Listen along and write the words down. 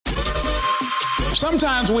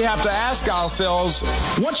Sometimes we have to ask ourselves,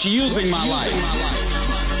 what's using my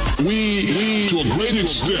life? We to a great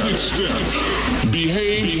extent,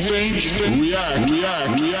 behave, think,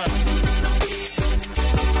 react.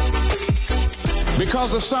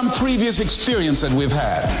 Because of some previous experience that we've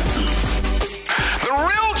had. The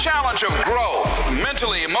real challenge of growth,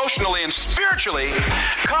 mentally, emotionally, and spiritually,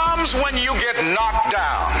 comes when you get knocked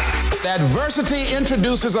down. Adversity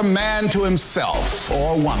introduces a man to himself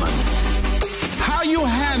or a woman. How you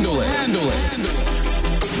handle it.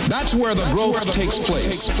 That's where the growth takes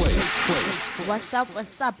place. What's up?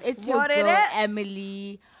 It's your girl,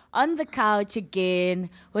 Emily, on the couch again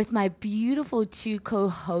with my beautiful two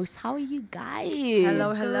co-hosts. How are you guys?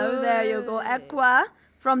 Hello. There you go. Aqua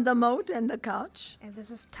from the moat and the couch. And this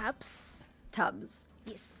is Tubbs.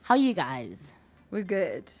 Yes. How are you guys? We're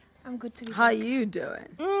good. I'm good to be How back. you doing?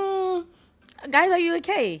 Guys, are you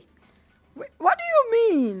okay? What do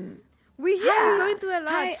you mean? We here. I'm going through a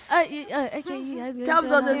lot. Okay, you guys. Tubbs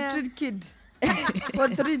was a street kid for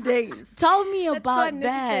 3 days. Tell me That's about so that.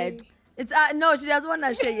 unnecessary. It's no, she doesn't want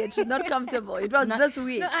to share yet. She's not comfortable. It was this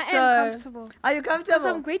week. No, I so am comfortable. Are you Because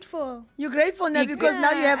comfortable? I'm grateful. You're grateful now because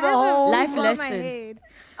now you have I a home. Life roof over my lesson. head.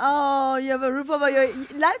 Oh, you have a roof over your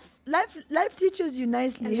life teaches you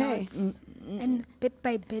nicely, hey. And bit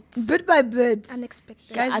by bit. Bit by bit.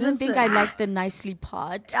 Unexpected. Guys, I don't think I listen. like the nicely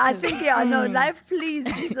part. I think, life, please,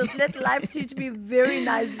 Jesus, let life teach me very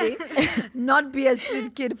nicely. Not be a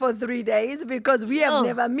street kid for 3 days because me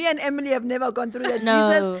and Emily have never gone through that.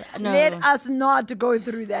 No, Jesus, no. let us not go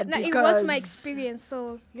through that. No, it because was my experience,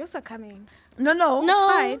 so yours are coming. No. No. It's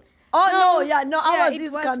fine. Ours it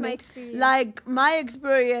is was coming. my experience. Like, my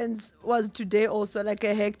experience was today also, like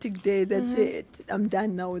a hectic day. That's it. I'm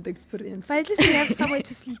done now with the experience. But at least you have somewhere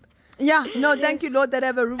to sleep. Yeah, no, thank you, Lord, that I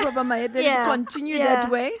have a roof over my head. Let it continue that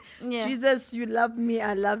way. Yeah. Jesus, you love me,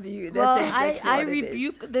 I love you. That's Well, exactly I what it is.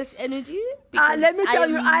 rebuke this energy. Let me tell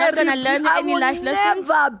you, I'm not gonna learn I any will life lessons.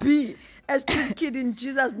 never be a street kid in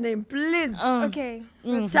Jesus' name. Please. Okay.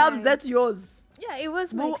 Tubbs, that's yours. Yeah, it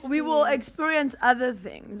was my experience. We will experience other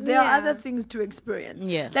things. There are other things to experience.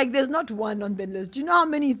 Yeah. Like, there's not one on the list. Do you know how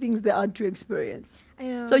many things there are to experience? I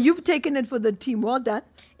know. So you've taken it for the team. Well done.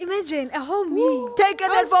 Imagine a whole me. Taken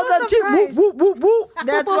I'm it for so the team. surprised. Woo, woo, woo, woo.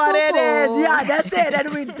 That's what it is. Yeah, that's it. And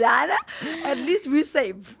we're done. At least we're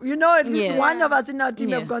safe. You know, at least one of us in our team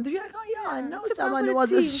have gone through. You're like, I know It's a someone who proper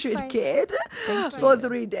was a team. It's street fine. kid for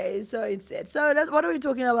 3 days. So it's it. So what are we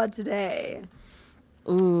talking about today?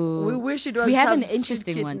 Ooh. We wish it was. We have an some street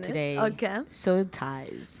interesting one kidness. today. Okay. Soul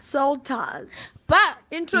ties. Soul ties. But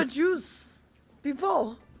Introduce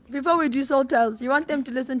before we do soul ties. You want them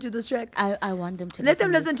to listen to this track? I want them to Let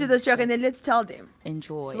them listen to this track and then let's tell them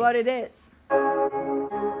enjoy. what it is.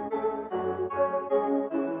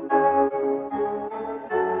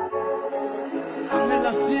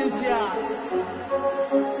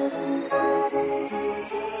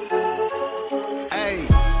 Hey,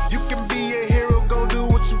 you can be a hero, go do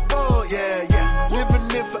what you want, yeah.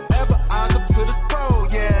 Living it forever, eyes up to the throne,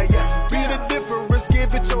 yeah. Be the difference,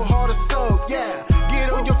 give it your heart and soul, yeah.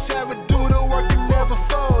 Get on your chair and do the work and never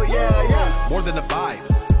fall, yeah. More than a vibe,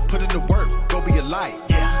 put in the work, go be a light,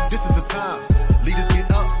 yeah. This is the time, leaders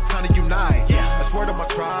get up, time to unite, yeah. That's word of my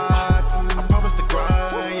tribe, I promise to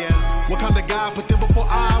grind, yeah. What kind of guy put them before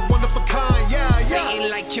I, one of a kind, yeah. Saying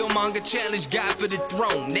like Killmonger challenged God for the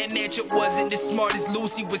throne. That matchup wasn't the smartest.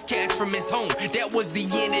 Lucy was cast from his home. That was the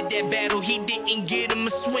end of that battle. He didn't get him a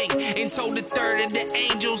swing and told the third of the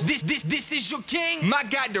angels, this is your king. My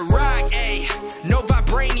God, the rock, ayy. No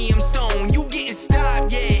vibranium stone. You getting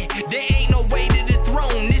stopped, yeah. There ain't no way to the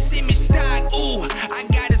throne. This image stock, ooh. I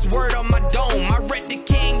got his word on my dome. I read the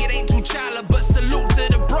king. It ain't too chala, but salute to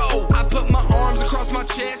the bro. I put my arms across my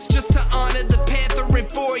chest just to honor the Panther. In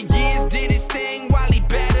 4 years, did his thing while he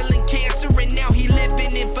battling cancer, and now he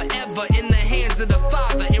living it forever in the hands of the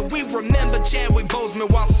Father. And we remember Chadwick Boseman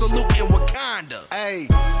while saluting Wakanda. Hey,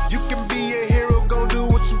 you can be a hero, go do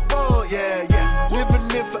what you want, yeah. Living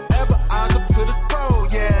it forever, eyes up to the throne,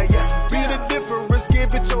 yeah. Be the difference,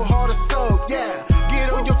 give it your heart and soul, yeah.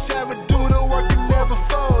 Get on your chair and do the work and never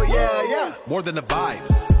fall, yeah. More than a vibe,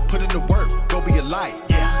 put in the work, go be a light,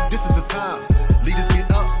 yeah. This is the time, leaders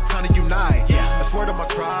get up, time to unite, yeah. That's word of my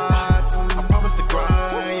tribe, I promise to grind,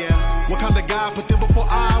 yeah. What kind of guy put them before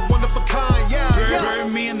I, one of a kind, yeah. Bury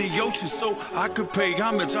me in the ocean so I could pay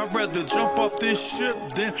homage. I'd rather jump off this ship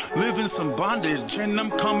than live in some bondage. And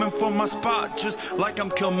I'm coming for my spot just like I'm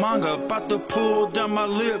Killmonger. About to pull down my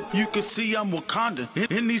lip, you can see I'm Wakanda.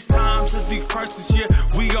 In these times of the crisis, yeah,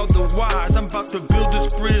 we are the wise. I'm about to build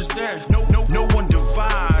this bridge that no one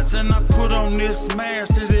divides. And I put on this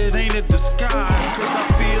mask that it ain't a disguise. Cause I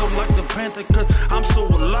feel like the Panther, cause I'm so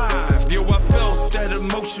alive. Yo, I felt that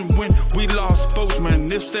emotion when we lost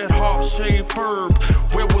spokesman. It's that heart-shaped herb.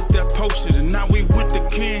 Where was that potion? And now we with the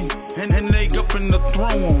king. And they up in the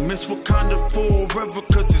throne. Miss Wakanda forever,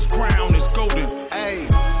 cause this crown is golden. Hey,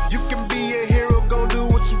 you can be a hero, go do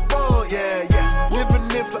what you want, yeah, yeah. Living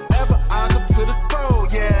it forever, eyes up to the throne,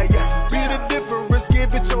 yeah, yeah. Be the difference,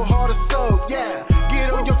 give it your heart and soul, yeah.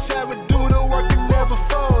 Get on your chariot, do the work and never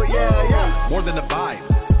fall, yeah, yeah. More than a vibe,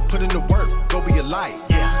 put in the work, go be a light,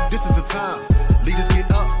 yeah. This is the time, leaders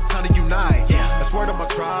get up, time to unite, yeah. That's word of my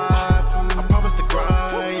tribe, I promise to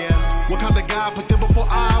grind, yeah. What kind of guy put them before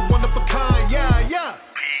I, one of a kind, yeah, yeah.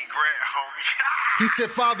 He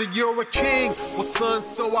said, Father, you're a king. Well, son,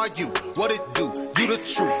 so are you. What it do? You the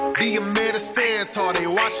truth. Be a man to stand tall. They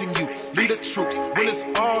watching you. Lead the troops. When it's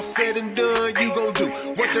all said and done, you gon' do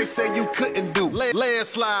what they say you couldn't do.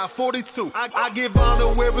 Landslide 42. I give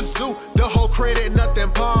honor where it's due. The whole credit,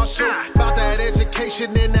 nothing partial. About that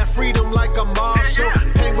education and that freedom like a marshal.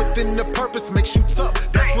 Pain within the purpose makes you tough.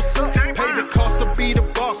 That's what's up. Pay the cost to be the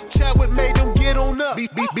boss. Chat with made them get on up.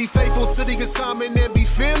 Be faithful to the assignment and be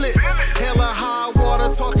fearless. Hella high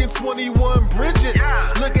water talking 21 bridges.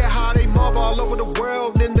 Look at how they mob all over the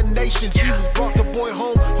world and the nation. Jesus brought the boy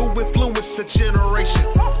home who influenced a generation.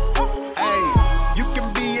 Hey, you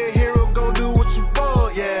can be a hero, go do what you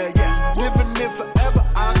want, yeah, yeah. Living it forever,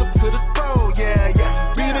 eyes up to the throne, yeah,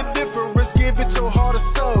 yeah. Be the difference, give it your heart and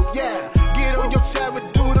soul, yeah. Get on your chariot,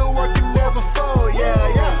 do the work and never fall, yeah,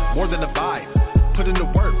 yeah. More than a vibe, put in the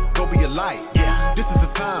work, go be a light, yeah. This is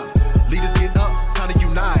the time, leaders get up, time to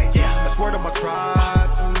unite, yeah. That's word of my tribe.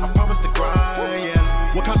 I promise to grind,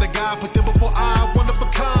 yeah. What kind of guy put them before I, one of a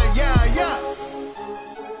kind, yeah, yeah.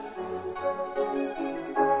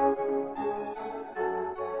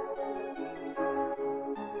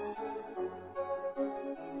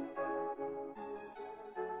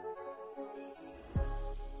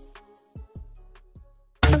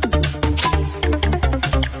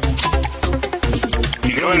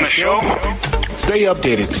 Enjoying the show? Stay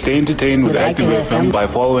updated, stay entertained with Active FM by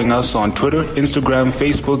following us on Twitter, Instagram,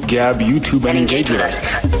 Facebook, Gab, YouTube, and engage with us.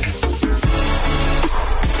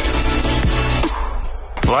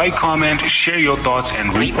 Like, comment, share your thoughts, and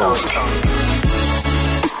repost.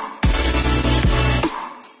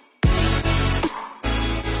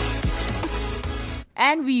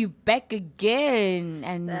 And we back again,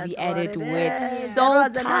 and we added with Soul That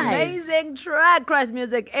was an Ties. amazing track. Christ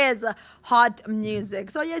music is hot music.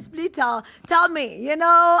 So yes, please tell me. You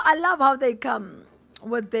know, I love how they come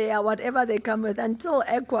with their whatever they come with until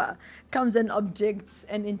Equa comes and objects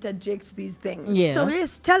and interjects these things. Yeah. So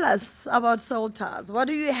yes, tell us about Soul Ties. What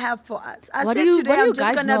do you have for us? What do you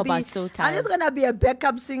guys know about Soul Ties? I'm just gonna be a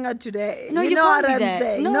backup singer today. No, you know can't what be I'm that.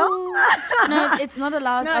 saying? No, no, it's not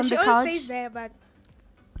allowed No, on she the always couch. stays there, but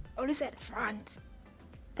always at front.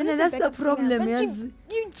 And Always a that's the backup singer. problem, But yes.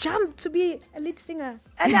 You jump to be a lead singer.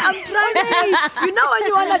 And I'm trying to, you know, when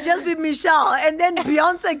you want to just be Michelle, and then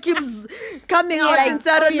Beyonce keeps coming out like, and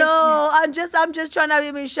saying, "No, I'm just trying to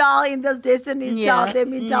be Michelle in this Destiny's Yeah. Child." Let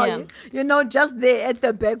me tell Yeah. you know, just there at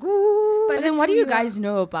the back. Ooh. But then what do you guys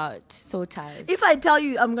know about Soul Ties? If I tell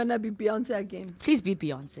you, I'm gonna be Beyonce again. Please be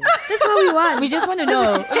Beyonce. That's what we want. We just want to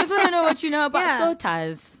know. We just want to know what you know about Yeah. Soul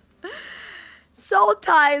Ties. Soul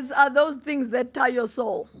ties are those things that tie your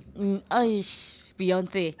soul.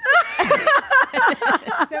 Beyonce.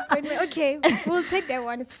 Okay, we'll take that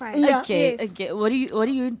one. It's fine. Yeah. Okay. Yes. Okay. What do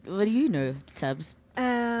you know, Tubbs?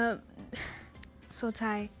 So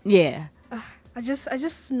Ty. Yeah. I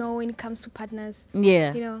just know when it comes to partners.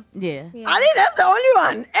 Yeah. You know. Yeah. I think that's the only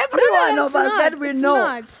one. Everyone No, of it's us not. that we It's know.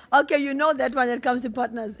 not. Okay, you know that one that comes to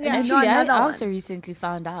partners. Yeah. And you know Actually, I another also one. recently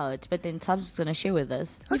found out, but then Tubbs is gonna share with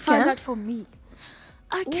us. You found out for me.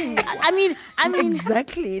 Okay. I mean,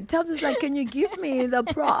 Exactly. Tubbs is like, can you give me the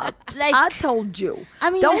props? Like- I told you. I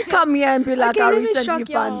mean- Don't come here and be like, Okay, I let me recently shock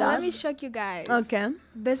y'all. found Let out. me shock you guys. Okay.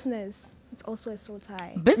 Business. It's also a soul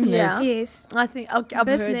tie. business. Yeah. Yes. I think, okay, I've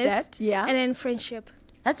Business. heard that. Yeah. And then friendship.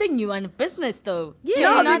 That's a new one. Business, though. Yeah.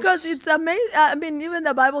 No, not- because it's amazing. I mean, even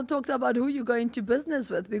the Bible talks about who you go into business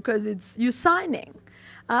with because it's you signing.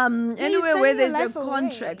 Anywhere where signing your there's a life away.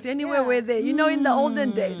 contract, anywhere Yeah. where in the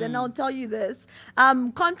olden days, and I'll tell you this,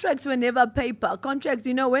 contracts were never paper. Contracts,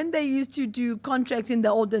 when they used to do contracts in the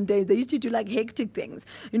olden days, they used to do like hectic things.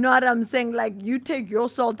 You know what I'm saying? Like you take your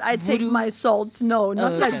salt, I take my salt. No,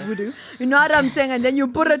 not like voodoo. You know what I'm saying? And then you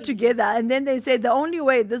put it together, and then they say the only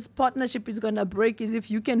way this partnership is gonna break is if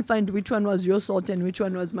you can find which one was your salt and which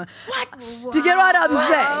one was my. What? Do you get what I'm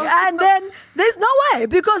saying? And then there's no way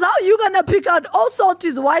because how are you gonna pick out all salt is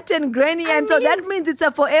is white and grainy, and so that means it's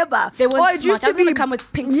a forever. They weren't Or it smart. used I was to gonna be come with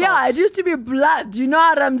pink Yeah, salt. it used to be blood. You know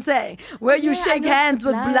what I'm saying? Where you Yeah, I shake know hands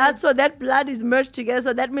with blood. blood, so that blood is merged together.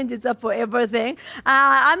 So that means it's a forever thing.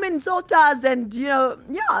 I'm in Sotas, and so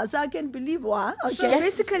I can believe why. Okay. So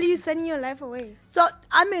basically, you're sending your life away. So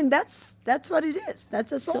I mean, that's what it is.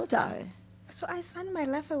 That's a Sota. So I send my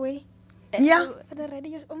life away. Yeah. At the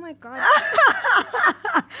radio. Oh my God.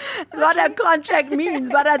 What a contract means,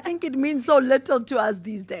 but I think it means so little to us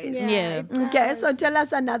these days. Yeah. it Okay, does. so tell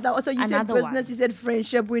us another. So you Another said business, one. you said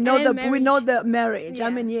friendship. We know And we know the marriage. I Yeah.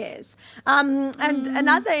 mean, yes. And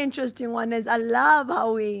another interesting one is I love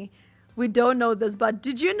how we don't know this, but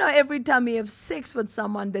did you know every time you have sex with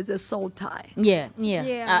someone, there's a soul tie? Yeah.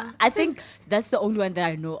 Yeah. I think that's the only one that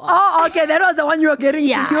I know of. Oh, okay, that was the one you were getting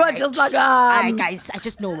Yeah, to. You were like, just like, guys, I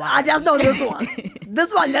just know why. I just know this one.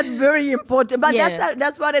 This one, that's very important. But Yeah.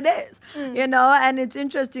 that's what it is, and it's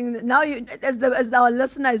interesting. Now, as our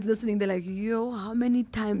listener is listening, they're like, yo, how many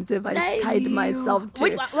times have I tied myself to?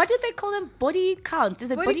 Wait, what do they call them? Body count?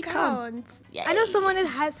 Is it body count? Yeah. I know someone that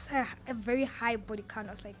has a very high body count.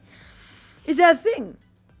 I was like, Is there a thing?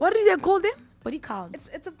 What do they call them? Body count.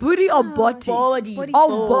 it's a Booty or body? Body.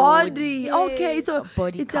 Oh, body. Okay, Yes. so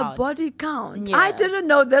Body it's count. a body count. Yeah. I didn't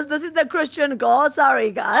know this. This is the Christian girl. Sorry,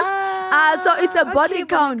 guys. So it's a body okay,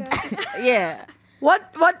 count. Yeah. What?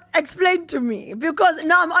 Explain to me, because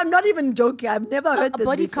no, I'm not even joking. I've never heard A this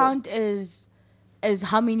body before. count is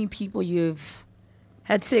how many people you've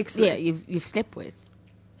Had sex with. you've slept with.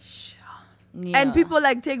 Sure. Yeah. And people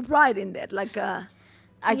like take pride in that, like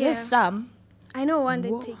I guess Yeah. some. I know one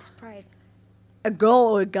that takes pride. a girl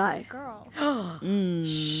or a guy. Girl.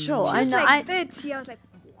 Sure, I I was know. like 30. I was like,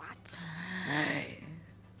 what?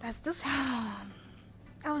 Does this happen?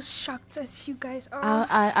 I was shocked as you guys are.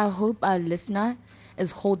 I hope our listener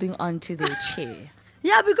is holding on to their chair.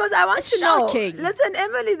 Yeah, because I want to know. Shocking. Listen,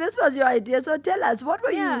 Emily, this was your idea. So tell us, what were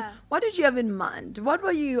you? Yeah. What did you have in mind? What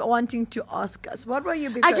were you wanting to ask us? What were you?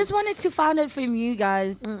 I Because just wanted to find out from you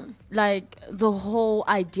guys, like the whole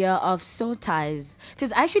idea of soul ties,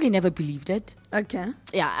 because I actually never believed it. okay.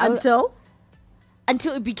 Yeah,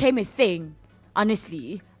 Until it became a thing.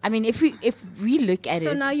 Honestly, I mean, if we look at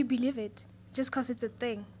So it, now you believe it just because it's a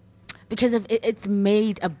thing. because of it's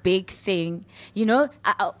made a big thing,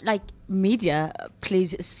 like media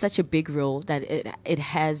plays such a big role that it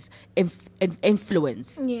has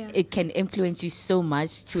influence. Yeah. It can influence you so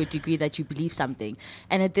much to a degree that you believe something.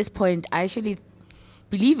 And at this point, I actually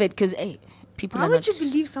believe it because people Why are would not you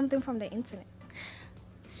believe something from the internet?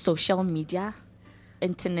 social media,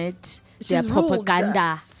 internet, their She's ruled.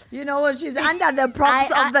 propaganda. you know what? She's under the props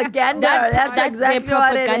of the gander. That's their exactly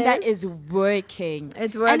what it propaganda is. is working.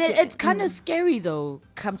 It's And working. it's kind of scary, though,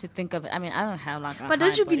 come to think of it. I mean, I don't have like a But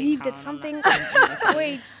don't high you body believe that count. something...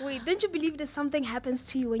 wait. Don't you believe that something happens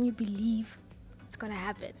to you when you believe it's going to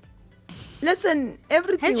happen? Listen,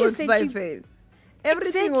 everything Hence you works said by you- faith.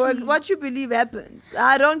 Everything Exactly. works. What you believe happens.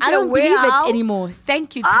 I don't care I don't where, believe how. it anymore.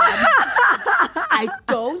 Thank you, Tom. I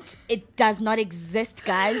don't. It does not exist,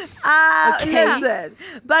 guys. Okay. Listen,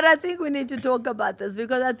 but I think we need to talk about this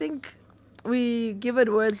because I think we give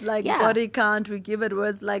it words like Yeah. body count, we give it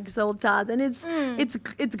words like soul ties, and it's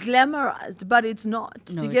glamorized, but it's not.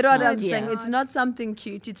 No, Do you it's get what not, I'm yeah. saying? It's not something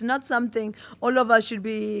cute. It's not something all of us should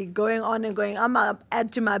be going on and going, I'm gonna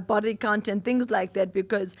add to my body count and things like that,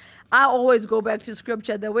 because I always go back to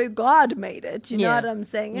scripture, the way God made it. You know Yeah. what I'm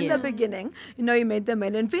saying? In Yeah. the beginning, he made the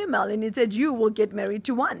male and female, and he said, you will get married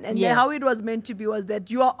to one. And Yeah. how it was meant to be was that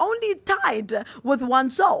you are only tied with one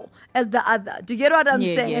soul as the other. Do you get what I'm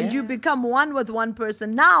Yeah, saying? And yeah. you become one with one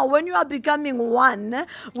person. Now, when you are becoming one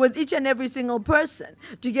with each and every single person,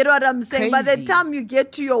 do you get what I'm saying? By the Crazy. time you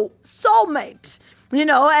get to your soulmate,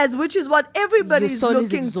 which is what everybody Your is soul is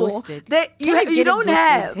looking for. exhausted. You Can I get don't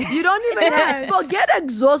exhausted? have. You don't even have. Forget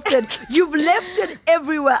exhausted. You've left it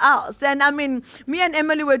everywhere else. And I mean, me and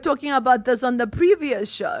Emily were talking about this on the previous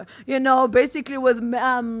show, basically with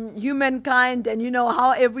humankind and,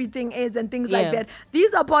 how everything is and things like Yeah. that.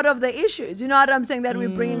 These are part of the issues. You know what I'm saying, that we're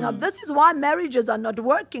bringing up. This is why marriages are not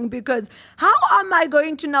working, because how am I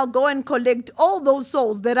going to now go and collect all those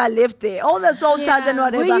souls that are left there, all the soul ties and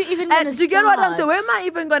whatever? Where you even gonna and do you get what I'm saying? start? Where am I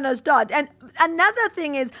even going to start? And another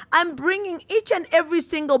thing is, I'm bringing each and every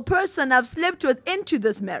single person I've slept with into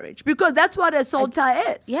this marriage, because that's what a soul tie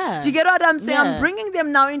is. yeah. Do you get what I'm saying? Yeah. I'm bringing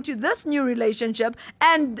them now into this new relationship,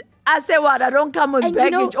 and I say what? I don't come with And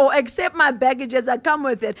you know- baggage, or accept my baggage as I come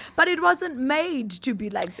with it. But it wasn't made to be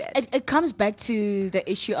like that. It comes back to the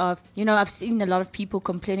issue of, I've seen a lot of people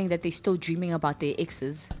complaining that they're still dreaming about their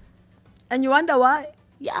exes. And you wonder why?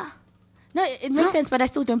 Yeah. No, it makes sense, but I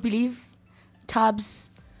still don't believe Tubbs.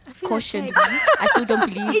 caution. attacked. I still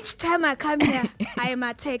don't believe. Each time I come here, I am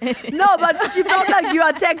attacked. No, but she felt like you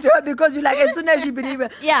attacked her because you like as soon as she believed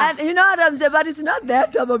it. Yeah. And you know what I'm saying? But it's not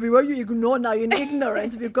that type of where you ignore now, you're in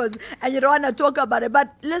ignorance because and you don't want to talk about it.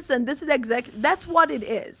 But listen, this is exactly that's what it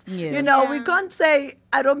is. Yeah. You know, Yeah. we can't say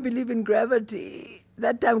I don't believe in gravity.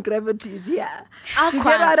 That time gravity is here. Aqua, Do you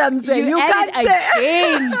get what I'm saying? you can't added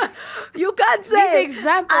say again. you can't say These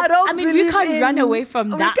examples. I don't I mean, we believe can't in, run away from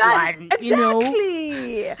we that can't- one,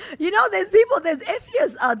 Exactly. you know? There's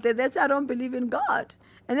atheists out there that say I don't believe in God.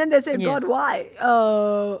 And then they say, Yeah. God, why?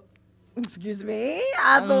 Excuse me?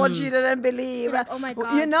 I thought you didn't believe. Like, oh my You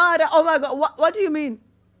God. know, oh my God, what do you mean?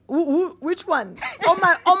 Which one?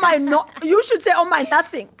 Oh my, no. You should say, oh my,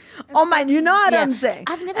 nothing. Oh my, you know what Yeah. I'm saying?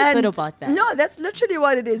 I've never thought about that. No, that's literally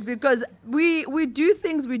what it is because we do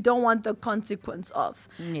things we don't want the consequence of.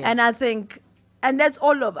 Yeah. And I think, and that's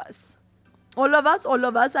all of us. All of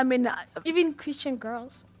us. I mean, Even Christian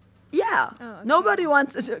girls. yeah. Oh, okay. Nobody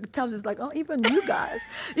wants to tell us like, oh, even you guys.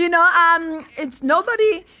 It's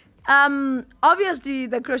nobody. Obviously,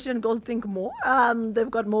 the Christian girls think more.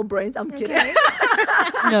 They've got more brains. I'm kidding.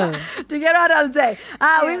 No. Do you get what I'm saying?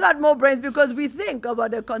 We got more brains because we think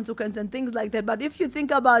about the consequence and things like that. But if you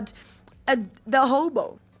think about the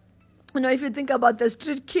hobo, if you think about the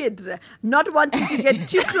street kid not wanting to get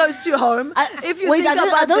too close to home, if you Wait, think are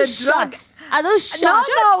about those the drug. shots? Are those shots?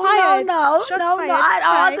 No. fired. No. Shots I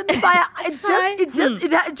fired. wasn't fired. It's fine. It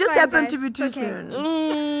just Fine, happened guys. to be too It's okay. soon.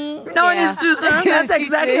 No, Yeah. it's too soon. That's It's too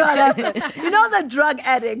exactly soon. what happened. You know the drug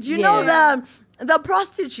addict. You know the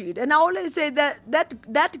prostitute. And I always say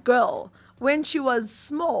that girl, when she was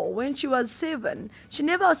small, when she was 7, she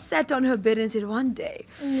never sat on her bed and said, one day,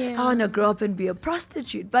 I want to grow up and be a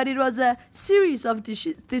prostitute. But it was a series of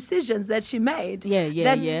decisions that she made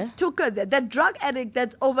that took her there. That drug addict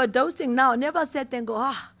that's overdosing now never sat there and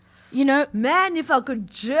go, man, if I could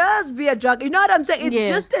just be a drug. You know what I'm saying? It's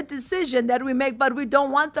just a decision that we make, but we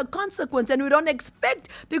don't want the consequence and we don't expect,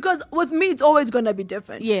 because with me, it's always going to be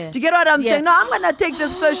different. Yeah. Do you get what I'm saying? No, I'm going to take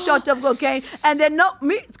this first shot of cocaine and then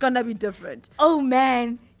it's going to be different. Oh,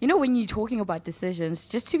 man. You know, when you're talking about decisions,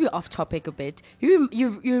 just to be off topic a bit, you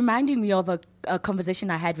reminded me of a conversation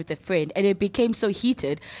I had with a friend, and it became so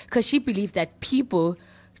heated because she believed that people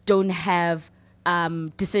don't have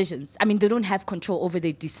decisions. I mean, they don't have control over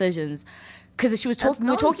their decisions. Because we were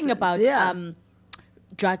talking about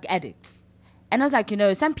drug addicts. And I was like,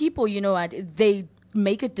 some people, they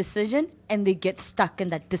make a decision and they get stuck in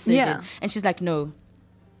that decision. Yeah. And she's like, no,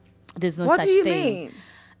 there's no What such do you thing. mean?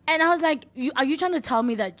 And I was like, are you trying to tell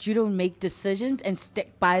me that you don't make decisions and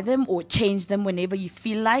stick by them or change them whenever you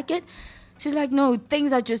feel like it? She's like, no,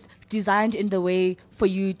 things are just designed in the way for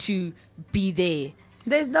you to be there.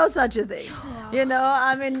 There's no such a thing.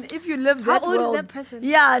 I mean, if you live How that old is world. that person?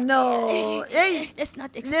 Yeah, no. Hey, Let's not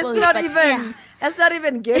let's expose. not but even let's not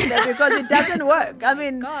even get there because it doesn't work. I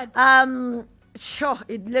mean, sure,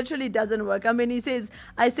 it literally doesn't work. I mean, he says,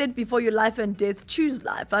 I said before your life and death, choose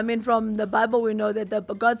life. I mean, from the Bible, we know that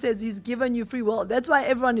God says he's given you free will. That's why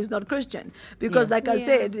everyone is not Christian. Because like I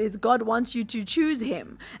said, God wants you to choose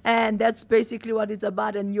him. And that's basically what it's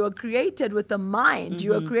about. And you are created with a mind.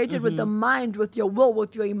 You are created with a mind, with your will,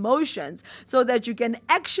 with your emotions, so that you can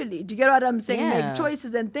actually, do you get what I'm saying? Make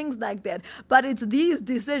choices and things like that. But it's these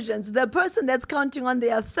decisions. The person that's counting on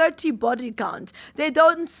their 30 body count, they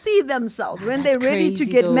don't see themselves when they're ready to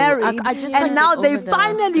get married. I just And can't now get they over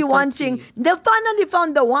finally the 30. they finally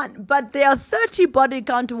found the one, but their 30 body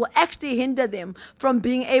count will actually hinder them from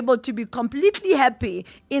being able to be completely happy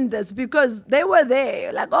in this, because they were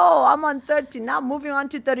there like, oh, I'm on 30, now moving on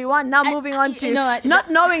to 31, now moving on to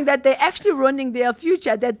not knowing that they're actually ruining their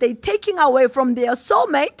future, that they're taking away from their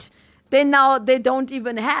soulmate. They don't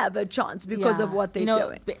even have a chance because of what they're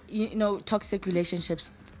doing. Toxic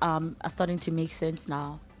relationships are starting to make sense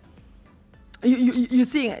now. You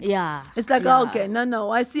seeing it? Yeah. It's like, Yeah. oh, okay,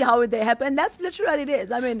 no, I see how they happen. And that's literally what it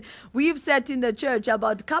is. I mean, we've sat in the church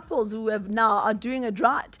about couples who are doing a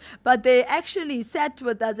drought, but they actually sat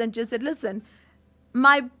with us and just said, listen,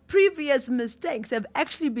 my previous mistakes have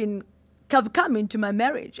actually come into my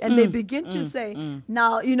marriage, and they begin to say,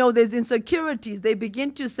 now, there's insecurities. They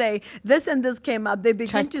begin to say, this and this came up. They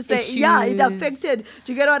begin Trust to say, issues. it affected,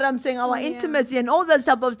 do you get what I'm saying? Our intimacy and all that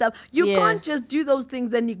type of stuff. You can't just do those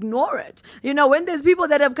things and ignore it. When there's people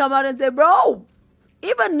that have come out and say, bro,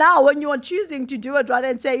 even now, when you are choosing to do it right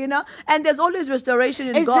and say, and there's always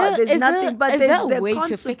restoration in God. There's nothing, but there's there a the way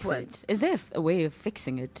to fix consequence. it? Is there a way of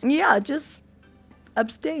fixing it? Yeah, just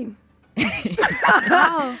abstain.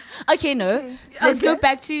 Wow. Okay, no. Let's go Okay.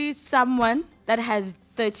 back to someone that has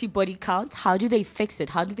 30 body counts. How do they fix it?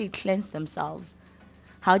 How do they cleanse themselves?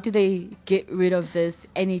 How do they get rid of this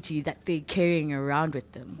energy that they're carrying around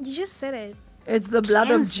with them? You just said it. It's the blood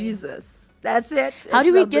of Cleansing. Jesus. That's it. How It's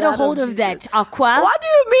do we the get a blood hold of Jesus. that, Aqua? What do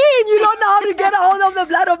you mean? You don't know how to get a hold of the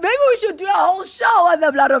blood of? Maybe we should do a whole show on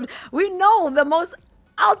the blood of. We know the most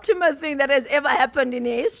ultimate thing that has ever happened in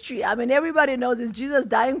history. I mean, everybody knows is Jesus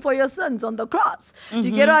dying for your sins on the cross.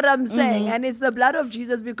 You get what I'm saying? And it's the blood of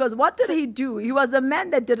Jesus, because what did he do? He was a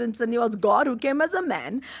man that didn't sin. He was God who came as a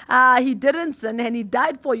man. He didn't sin, and he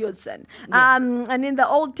died for your sin. And in the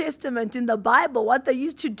Old Testament, in the Bible, what they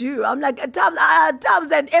used to do, I'm like,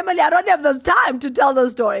 Tubbs and Emily, I don't have this time to tell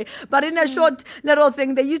the story. But in a short little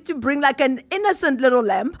thing, they used to bring like an innocent little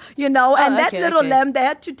lamb, and that little lamb, they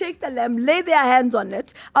had to take the lamb, lay their hands on it.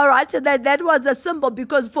 All right, so that was a symbol,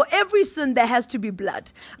 because for every sin there has to be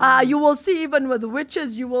blood. You will see even with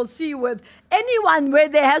witches, you will see with anyone where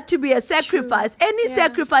there has to be a sacrifice. Any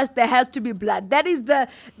sacrifice, there has to be blood.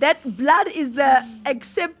 That blood is the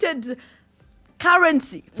accepted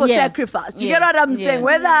currency for sacrifice. You get what I'm saying?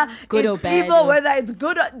 Whether good it's or bad, evil, whether it's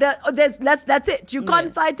good, that's it. You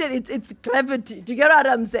can't fight it. It's gravity. Do you get what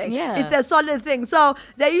I'm saying? Yeah. It's a solid thing. So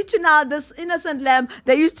they used to, now this innocent lamb,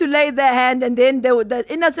 they used to lay their hand, and then the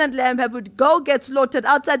innocent lamb would go get slaughtered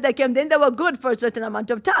outside the camp. Then they were good for a certain amount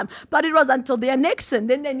of time. But it was until their next sin.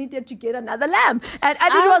 Then they needed to get another lamb. And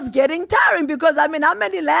it was getting tiring, because I mean, how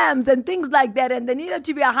many lambs and things like that? And there needed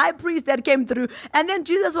to be a high priest that came through. And then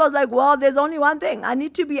Jesus was like, well, there's only one thing. I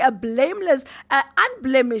need to be a blameless,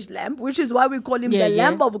 unblemished lamb, which is why we call him the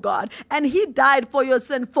Lamb of God. And he died for your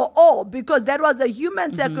sin for all, because that was a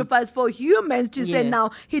human sacrifice for humans to say,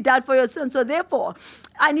 now he died for your sin. So therefore,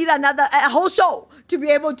 I need a whole show to be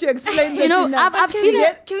able to explain this. I've seen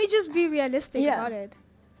it. Can we just be realistic about it?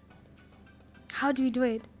 How do we do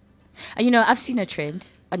it? I've seen a trend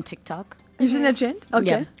on TikTok. You've seen a trend? Okay.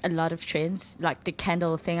 Yeah, a lot of trends, like the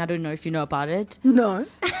candle thing. I don't know if you know about it. No.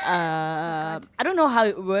 I don't know how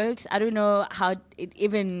it works. I don't know how it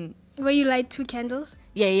even... Where you light 2 candles?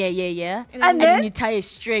 Yeah. And then you tie a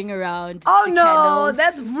string around Oh, the no, candles.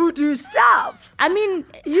 that's voodoo stuff. I mean...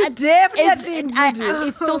 You definitely...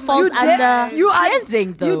 it still falls under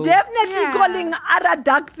cleansing, though. You definitely calling other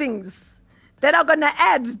dark things that are going to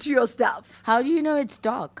add to your stuff. How do you know it's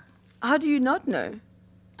dark? How do you not know?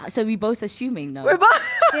 So we both assuming, though.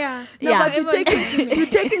 Yeah. No, but you're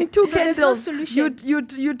taking 2 So there's no candles. solution.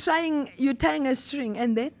 You're tying a string,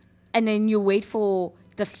 and then? And then you wait for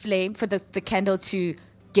the flame, for the candle to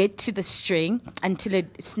get to the string until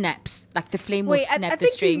it snaps. Like the flame will snap I the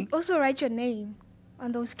think string. you also write your name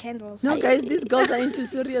on those candles. No, guys, these girls are into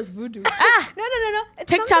serious voodoo. No. It's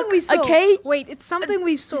TikTok, something we saw. okay? Wait, it's something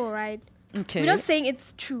we saw, right? Okay. We're not saying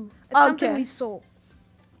it's true. It's something we saw.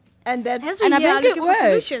 And that Hence And we are apparently it looking for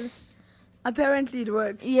works. solutions. Apparently it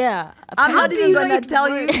works. Yeah. I'm not do you even know gonna it tell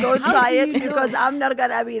you works? go How try do it, you know because it? I'm not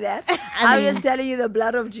gonna be that. I I'm mean- just telling you the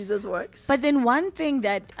blood of Jesus works. But then one thing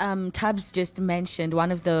that Tubbs just mentioned,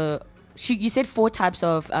 one of the... you said 4 types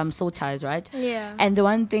of soul ties, right? Yeah. And the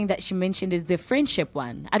one thing that she mentioned is the friendship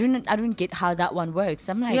one. I don't get how that one works.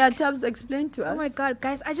 I'm like... yeah, Tubbs, explain to us. Oh my God,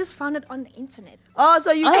 guys, I just found it on the internet. Oh,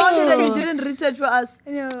 so you found it and you Oh. didn't research for us.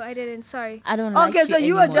 No, I didn't. Sorry. I don't like Okay, so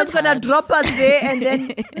you were anymore, just gonna Tubbs. drop us there and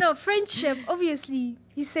then... No, friendship. Obviously,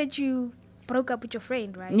 you said you broke up with your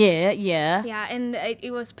friend, right? Yeah. Yeah, and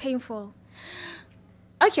it was painful.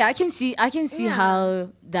 Okay, I can see Yeah. how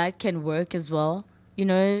that can work as well. I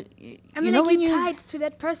mean, when you tied to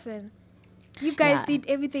that person. You guys Yeah. did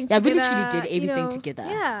everything Yeah, together. we literally did everything together.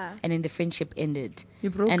 Yeah. And then the friendship ended. You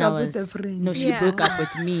broke and up I with was, a friend. No, she Yeah. broke up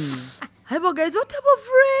with me. Hey, but guys, what type of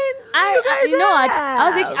friends you guys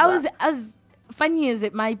I was have? as funny as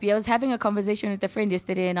it might be, I was having a conversation with a friend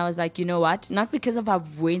yesterday, and I was like, you know what? Not because of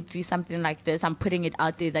I've went through something like this, I'm putting it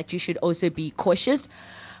out there that you should also be cautious.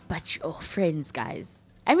 But friends, guys,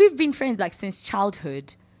 and we've been friends like since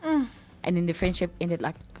childhood, and then the friendship ended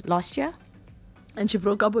like last year. And she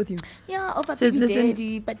broke up with you. Yeah, over So baby listen-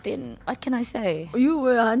 daddy. But then, what can I say? You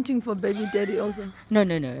were hunting for baby daddy also. No.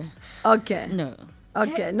 Okay. No.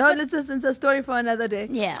 Okay. No, listen, it's a story for another day.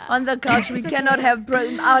 Yeah. On the couch, we cannot have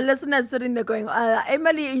our listeners sitting there going,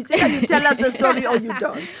 Emily, either you tell us the story or you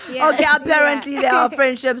don't. Yeah. Okay, apparently there are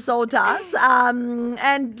friendship soul ties. And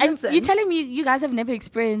And listen. you're telling me you guys have never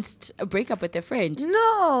experienced a breakup with a friend?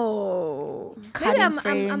 No. Maybe Cutting I'm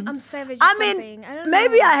friends? savage. I or mean, something. I don't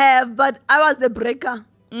maybe know. I have, but I was the breaker.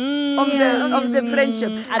 Of the friendship,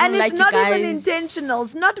 I and don't it's like you not even guys. intentional.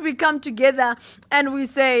 It's not we come together and we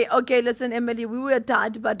say, okay, listen, Emily, we were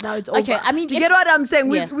tight, but now it's over. Okay, I mean, do you if- get what I'm saying?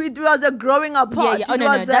 Yeah. We it was a growing apart. Yeah. Oh, It no,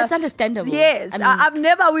 was a- that's understandable. Yes, I mean, I've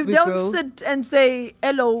never. We we don't grow. sit and say,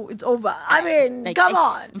 hello, it's over. I mean, Like, come ish,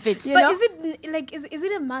 on. if it's- You But know? is it like is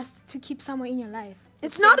it a must to keep someone in your life?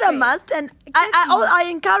 It's not a must, and I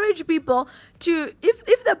encourage people to,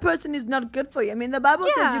 if the person is not good for you. I mean, the Bible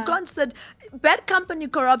says you can't sit. Bad company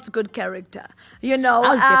corrupts good character. You know, I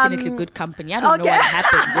was definitely good company. I don't know what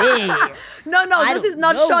happened there. No, this is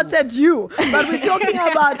not shots at you, but we're talking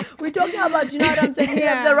about. You know what I'm saying? You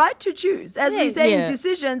have the right to choose, as we say in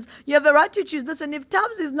decisions. You have the right to choose. Listen, if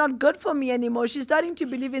Tubbs is not good for me anymore, she's starting to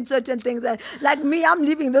believe in certain things. That, like me, I'm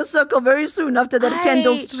leaving this circle very soon after that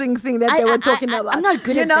candle string thing that they were talking about. I'm not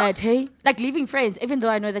good at that, hey? Like leaving friends, even though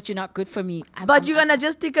I know that you're not good for me. But you're gonna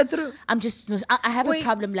just stick it through. I have a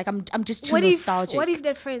problem. Like I'm just too nostalgic. What if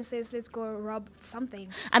that friend says, let's go rob something?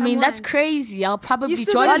 I mean, that's crazy. I'll probably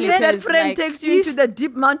join but you. Then that friend takes you into the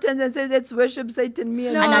deep mountains and says, let's worship Satan, me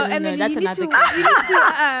and no, you. that's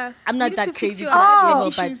another I'm not that crazy. Okay.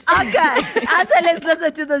 I said, let's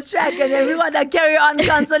listen to this track and then we want to carry on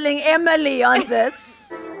counseling Emily on this.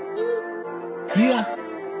 Yeah.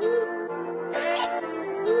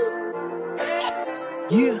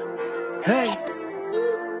 Hey.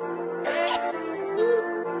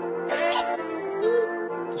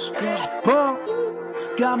 Let's go.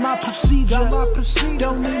 Got my procedure.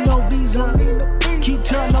 Don't need no visa. Keep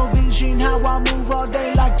tunnel vision. How I move all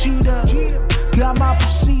day like cheetah. Got my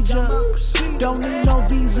procedure. Don't need no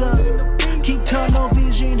visa. Keep tunnel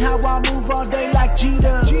vision. How I move all day like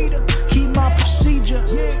cheetah. Keep my procedure.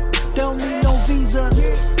 Don't need no visa.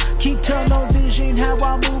 Keep tunnel vision. How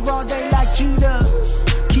I move all day like cheetah.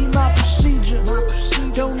 Keep my procedure.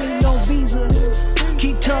 Don't need no visa.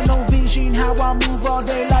 Keep tunnel vision. How I move all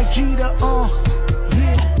day like cheetah.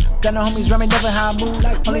 Got no homies run me, never how I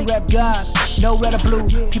move. Only rap God, no red or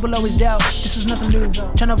blue. People always doubt, this is nothing new.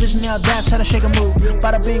 Tunnel vision now, that's how to shake a move.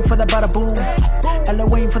 Bada bing for the bada boom. Ella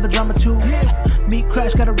waiting for the drama too. Meat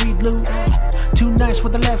crash, gotta read loot. Too nice for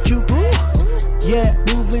the left juke. Yeah,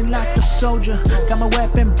 moving like a soldier. Got my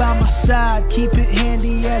weapon by my side. Keep it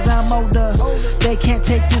handy as I'm older. They can't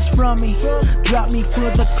take this from me. Drop me for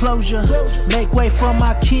the closure. Make way for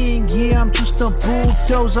my king. Yeah, I'm just a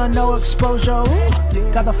bulldozer. No exposure.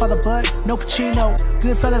 Got the father, but no Pacino.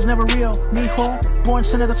 Good fellas never real. Mijo, born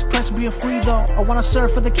sinner that's supposed to be a free though. I wanna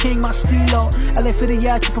serve for the king, my stilo. LA for the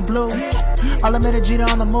yacht, keep a blue. All I made a Gita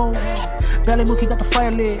on the move. Belly Mookie got the fire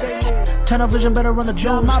lit. Tunnel vision, better run the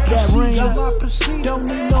Jones. That ring. Don't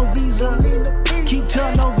need no visa. Keep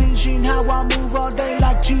tunnel vision. How I move all day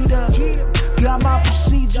like cheetah. Got my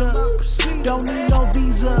procedure. Don't need no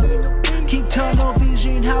visa. Keep tunnel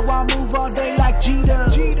vision. How I move all day like cheetah.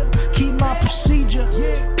 Keep my procedure.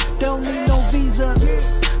 Don't need no visa.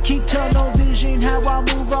 Keep tunnel vision. How I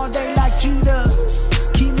move all day like cheetah.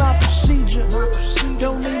 Keep my procedure.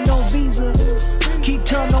 Don't need no visa. Keep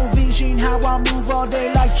tunnel vision, how I move all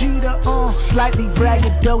day like cheetah. Slightly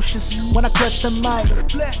braggadocious when I clutch the mic.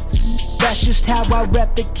 That's just how I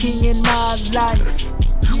rep the king in my life.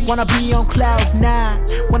 Wanna be on cloud 9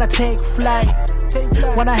 when I take flight.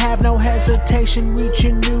 When I have no hesitation,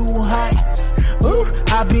 reaching new heights.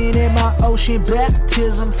 I've been in my ocean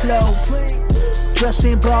baptism flow. Just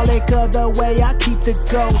symbolic of the way I keep the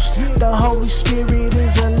ghost. The Holy Spirit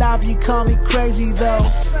is alive, you call me crazy though.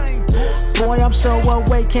 Boy, I'm so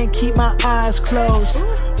awake, can't keep my eyes closed.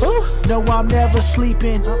 No, I'm never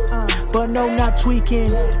sleeping, but no, not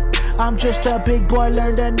tweaking. I'm just a big boy,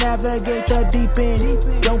 learn to navigate the deep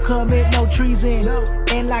end. Don't commit no treason,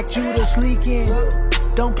 ain't like Judas leaking.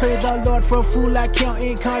 Don't play the Lord for a fool like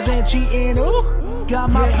counting cards and cheating.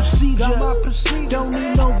 Got my procedure, don't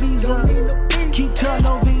need no visa. Keep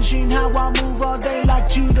tunnel vision, how I move all day like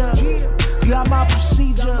cheetah. Got my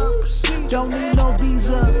procedure, don't need no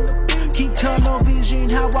visa. Keep tunnel vision,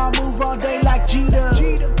 how I move all day like cheetah.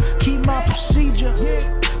 Keep my procedure,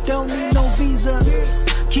 don't need no visa.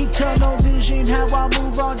 Keep tunnel vision, how I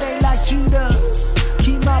move all day like cheetah.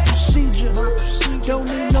 Keep my procedure, don't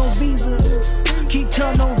need no visa. Keep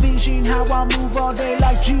tunnel vision, how I move all day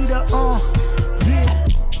like cheetah. Yeah.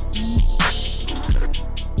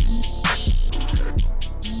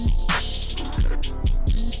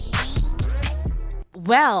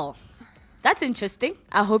 Well, that's interesting.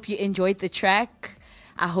 I hope you enjoyed the track.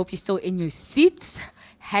 I hope you're still in your seats,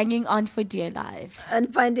 hanging on for dear life.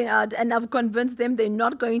 And finding out, and I've convinced them they're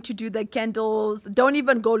not going to do the candles. Don't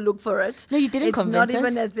even go look for it. No, you didn't convince us. It's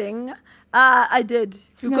not even a thing. I did.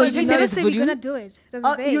 Because you never said you're going to do it.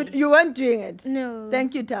 You weren't doing it. No.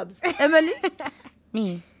 Thank you, Tubbs. Emily?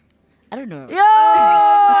 Me. I don't know. Yo!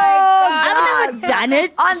 I've never done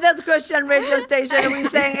it. On this Christian radio station, we're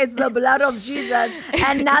saying it's the blood of Jesus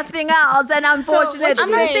and nothing else. And unfortunately,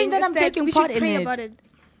 I'm not saying that I'm taking part in it. About it.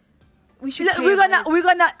 we should. We're gonna.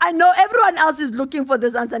 I know everyone else is looking for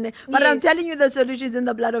this answer, but I'm telling you the solution is in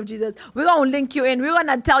the blood of Jesus. We're gonna link you in. We're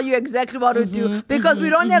gonna tell you exactly what to do because we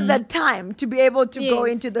don't have the time to be able to go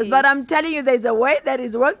into this. But I'm telling you, there's a way that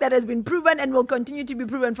is work that has been proven and will continue to be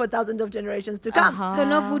proven for thousands of generations to come. So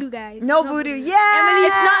no voodoo, guys. No voodoo. Yeah, Emily,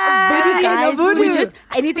 it's not voodoo, guys. No voodoo. We just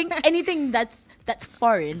anything that's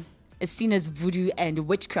foreign is seen as voodoo and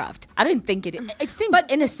witchcraft. I don't think it seems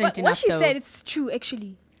innocent enough. What she said, it's true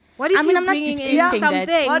actually. What if I'm not disputing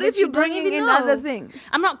that. What if you're bringing in other things?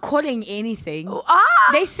 I'm not calling anything.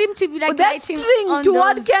 They seem to be like that string on to those...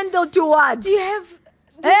 what candle to what? Do you have?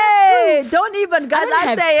 Hey, don't even, guys.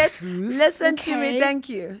 I say it. Proof. Listen to me. Thank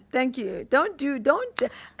you. Don't.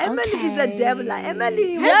 Emily is a devil.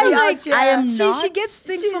 Emily, I am not. She gets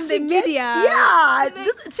things from the media. Yeah,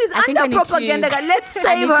 she's under propaganda. Let's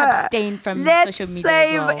save her. Abstain from social media.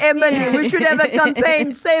 Save Emily. We should have a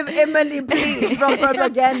campaign. Save Emily, please, from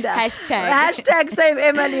propaganda. Hashtag save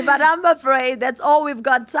Emily. But I'm afraid that's all we've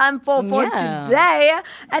got time for today.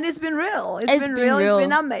 And it's been real. It's been real. It's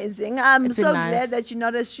been amazing. I'm so glad that you're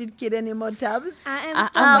not a street kid anymore, Tubbs.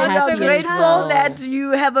 I'm so grateful that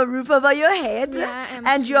you have a roof over your head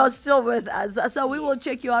and you're still with us. So we will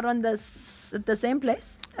check you out on at the same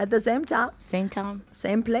place, at the same time. Same time.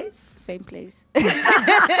 Same place. Same place.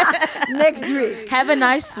 Next week. Have a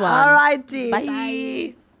nice one. All righty.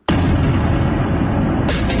 Bye.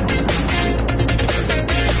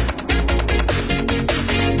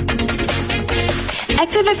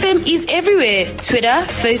 Active FM is everywhere. Twitter,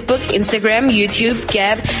 Facebook, Instagram, YouTube,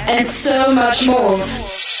 Gab, and so much more.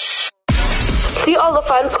 See all the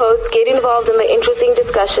fun posts, get involved in the interesting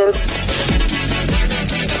discussions.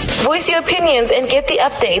 Voice your opinions and get the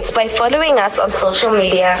updates by following us on social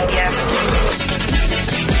media.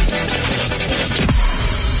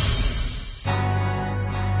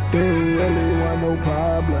 Don't really want no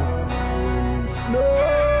problems. No.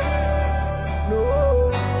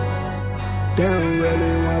 Don't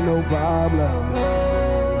really want no problems.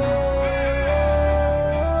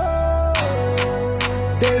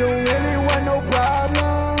 They don't really want no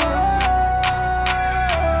problems.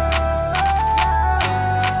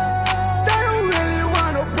 They don't really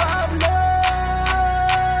want no problems.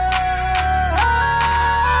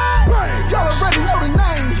 Y'all already know the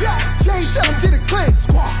name. Jay Chillin' to the click.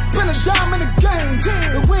 Spin a dime in the game.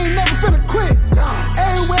 And we ain't never finna quit.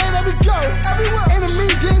 Everywhere that we go,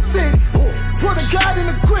 enemies get sick. Put a guy in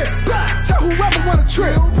the grip. Tell whoever wanna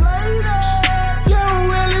trip. They don't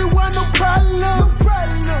really want no problems.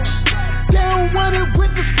 They don't want it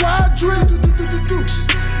with the squadron.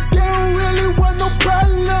 They don't really want no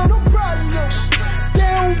problems. They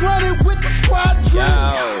don't want it with the squadron.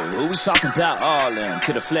 Yo, who we talking about? All them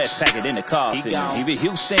to the flesh, pack it in the coffin. Even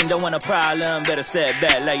Houston don't want a problem. Better step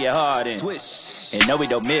back, lay your heart in. Swish. And no, we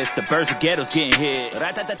don't miss the birds of ghettos getting hit.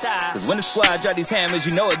 Cause when the squad drop these hammers,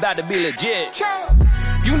 you know it's about to be legit.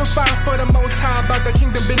 Unified for the most high, about the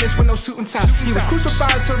kingdom business with no suit and tie. He was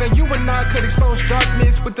crucified so that you and I could expose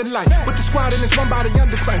darkness with the light. With the squad and it's one body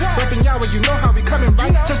under Christ. Reppin' Yahweh, you know how we coming,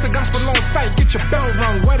 right? Just the gospel on sight, get your bell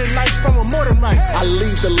rung. Wedded lights from a more than rights. I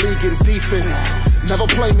lead the league in defense. Never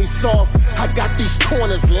play me soft. I got these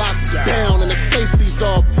corners locked down and the safety's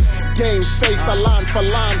off. Game face, I line for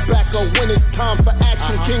linebacker. When it's time for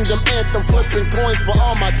action, kingdom anthem, flipping coins for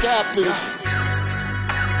all my captains.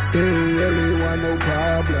 They don't really want no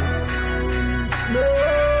problems. No.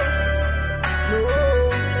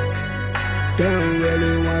 They don't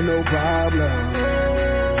really want no problems.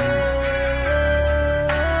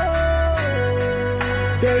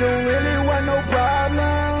 They don't really want no problems.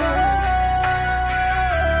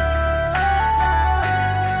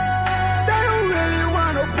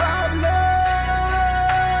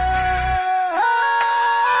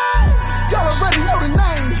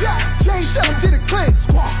 Chillin' to the click.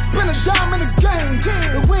 Spin a dime in the game.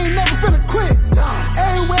 And we ain't never finna quit.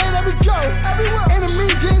 Everywhere that we go,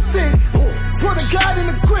 enemies get sick. Put a guy in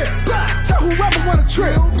the grip. Tell whoever wanna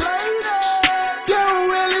trip. They don't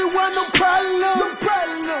really want no problem.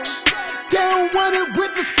 They don't want it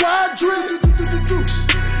with the squadron.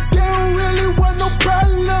 They don't really want no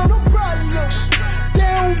problem. They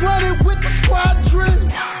don't want it with the squadron.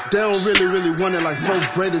 They don't really want it like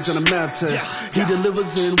fourth graders in a math test. He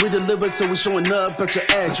delivers and we deliver, so we showing up at your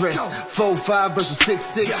address. 4-5 versus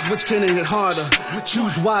 6-6, which can hit harder?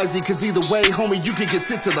 Choose wisely, cause either way, homie, you can get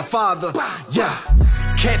sent to the Father. Yeah.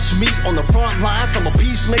 Catch me on the front lines, I'm a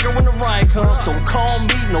peacemaker when the riot comes. Don't call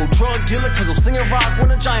me no drug dealer, cause I'm singing rock when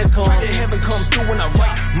the Giants come. Pray to heaven come through when I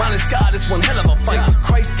write. Minus God, it's one hell of a fight.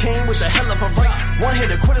 Christ came with a hell of a right. One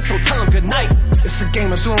hit a quitter, so tell him good night. It's a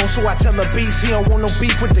Game of Thrones, so I tell the beast he don't want no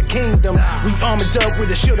beef with the kingdom. We armored up with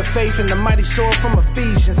the shield of faith and the mighty sword from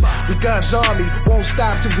Ephesians. We God's army, won't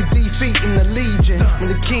stop till we defeating the legion. When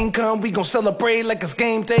the king come, we gon' celebrate like it's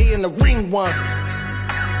game day in the ring one.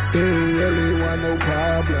 They don't really want no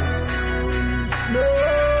problems. No,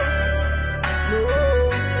 no.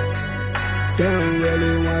 They don't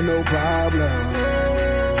really want no problems.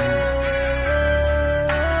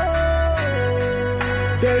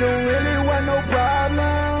 They don't really want no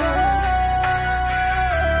problems.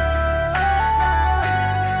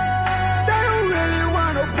 They don't really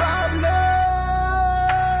want no problems.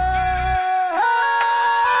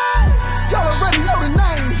 Y'all already know the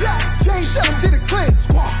name. Jane Shellum to the clip.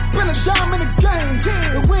 Been a dime in the game.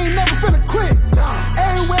 And we ain't never finna quit.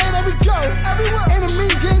 Everywhere that we go,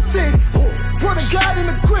 enemies get sick. Put a God in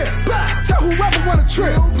the grip. Tell whoever wanna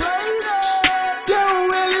trip. They don't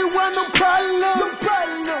really want no problem.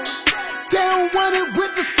 They don't want it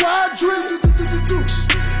with the